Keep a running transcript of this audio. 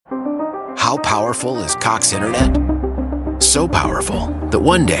How powerful is Cox Internet? So powerful that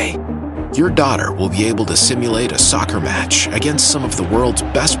one day, your daughter will be able to simulate a soccer match against some of the world's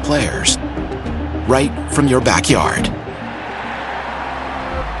best players right from your backyard.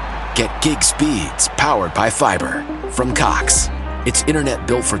 Get gig speeds powered by fiber from Cox. It's internet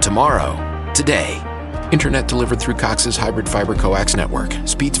built for tomorrow, today. Internet delivered through Cox's hybrid fiber coax network.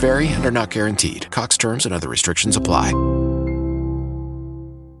 Speeds vary and are not guaranteed. Cox terms and other restrictions apply.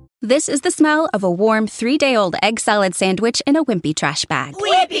 This is the smell of a warm 3-day-old egg salad sandwich in a wimpy trash bag.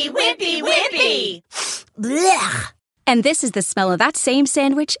 Wimpy, wimpy, wimpy! Blech! And this is the smell of that same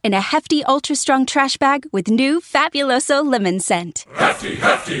sandwich in a hefty, ultra-strong trash bag with new Fabuloso lemon scent. Hefty,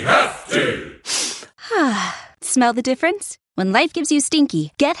 hefty, hefty! Smell the difference? When life gives you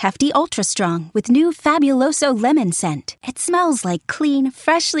stinky, get Hefty Ultra Strong with new Fabuloso lemon scent. It smells like clean,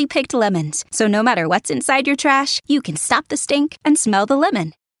 freshly picked lemons. So no matter what's inside your trash, you can stop the stink and smell the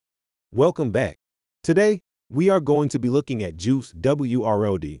lemon. Welcome back. Today, we are going to be looking at Juice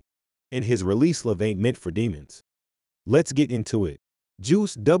WRLD and his release Love Ain't Meant for Demons. Let's get into it.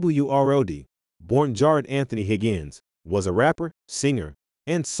 Juice WRLD, born Jared Anthony Higgins, was a rapper, singer,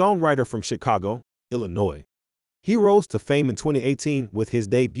 and songwriter from Chicago, Illinois. He rose to fame in 2018 with his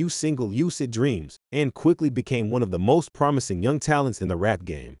debut single Lucid Dreams and quickly became one of the most promising young talents in the rap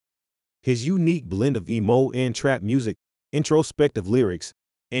game. His unique blend of emo and trap music, introspective lyrics,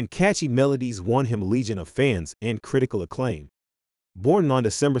 and catchy melodies won him a legion of fans and critical acclaim. Born on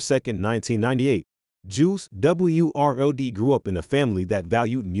December 2, 1998, Juice WRLD grew up in a family that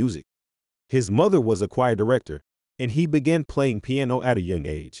valued music. His mother was a choir director, and he began playing piano at a young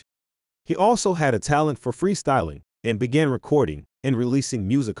age. He also had a talent for freestyling and began recording and releasing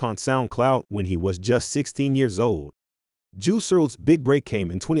music on SoundCloud when he was just 16 years old. Juice WRLD's big break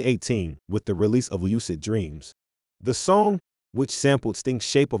came in 2018 with the release of Lucid Dreams. The song, which sampled Sting's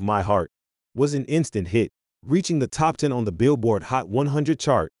Shape of My Heart, was an instant hit, reaching the top 10 on the Billboard Hot 100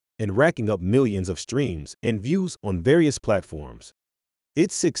 chart and racking up millions of streams and views on various platforms.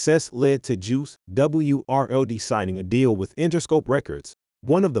 Its success led to Juice WRLD signing a deal with Interscope Records,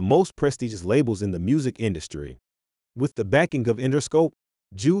 one of the most prestigious labels in the music industry. With the backing of Interscope,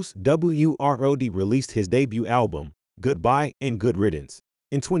 Juice WRLD released his debut album, Goodbye and Good Riddance,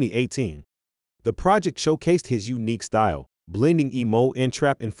 in 2018. The project showcased his unique style, blending emo and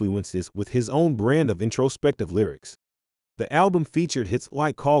trap influences with his own brand of introspective lyrics. The album featured hits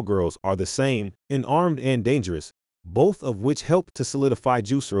like Call Girls Are the Same and Armed and Dangerous, both of which helped to solidify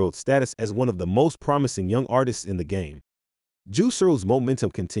Juice WRLD's status as one of the most promising young artists in the game. Juice WRLD's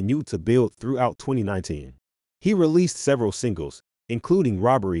momentum continued to build throughout 2019. He released several singles, including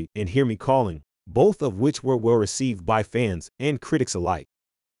Robbery and Hear Me Calling, both of which were well received by fans and critics alike.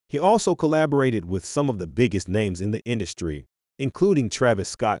 He also collaborated with some of the biggest names in the industry, including Travis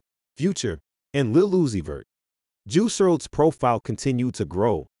Scott, Future, and Lil Uzi Vert. Juice WRLD's profile continued to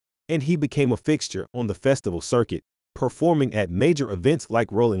grow, and he became a fixture on the festival circuit, performing at major events like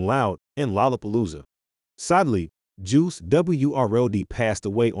Rolling Loud and Lollapalooza. Sadly, Juice WRLD passed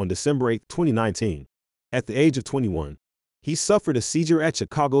away on December 8, 2019. At the age of 21, he suffered a seizure at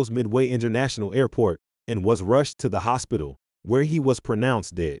Chicago's Midway International Airport and was rushed to the hospital, where he was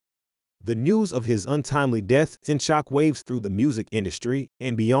pronounced dead. The news of his untimely death sent shockwaves through the music industry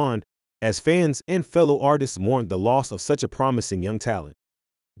and beyond, as fans and fellow artists mourned the loss of such a promising young talent.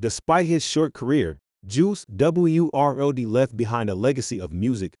 Despite his short career, Juice WRLD left behind a legacy of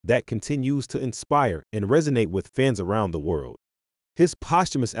music that continues to inspire and resonate with fans around the world. His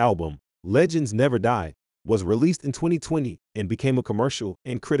posthumous album, Legends Never Die, was released in 2020 and became a commercial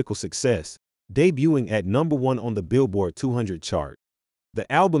and critical success, debuting at #1 on the Billboard 200 chart. The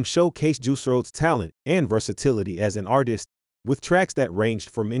album showcased Juice WRLD's talent and versatility as an artist, with tracks that ranged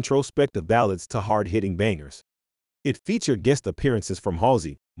from introspective ballads to hard-hitting bangers. It featured guest appearances from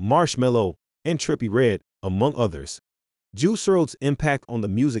Halsey, Marshmello, and Trippie Redd, among others. Juice WRLD's impact on the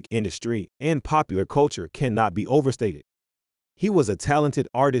music industry and popular culture cannot be overstated. He was a talented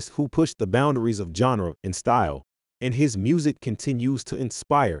artist who pushed the boundaries of genre and style, and his music continues to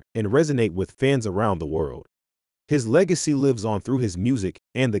inspire and resonate with fans around the world. His legacy lives on through his music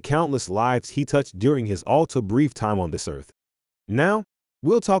and the countless lives he touched during his all-too-brief time on this earth. Now,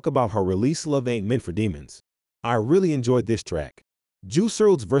 we'll talk about her release Love Ain't Meant for Demons. I really enjoyed this track. Juice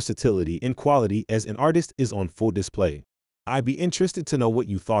WRLD's versatility and quality as an artist is on full display. I'd be interested to know what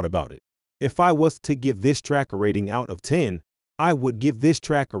you thought about it. If I was to give this track a rating out of 10, I would give this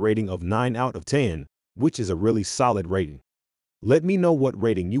track a rating of 9 out of 10, which is a really solid rating. Let me know what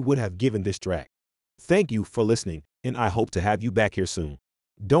rating you would have given this track. Thank you for listening, and I hope to have you back here soon.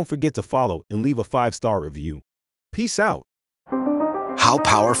 Don't forget to follow and leave a 5-star review. Peace out. How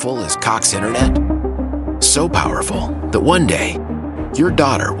powerful is Cox Internet? So powerful that one day, your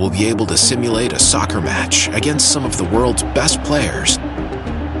daughter will be able to simulate a soccer match against some of the world's best players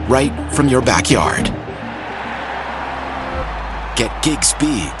right from your backyard. Get gig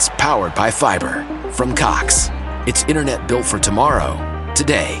speeds powered by fiber from Cox. It's internet built for tomorrow,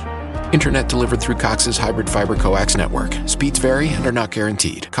 today. Internet delivered through Cox's hybrid fiber coax network. Speeds vary and are not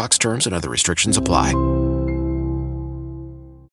guaranteed. Cox terms and other restrictions apply.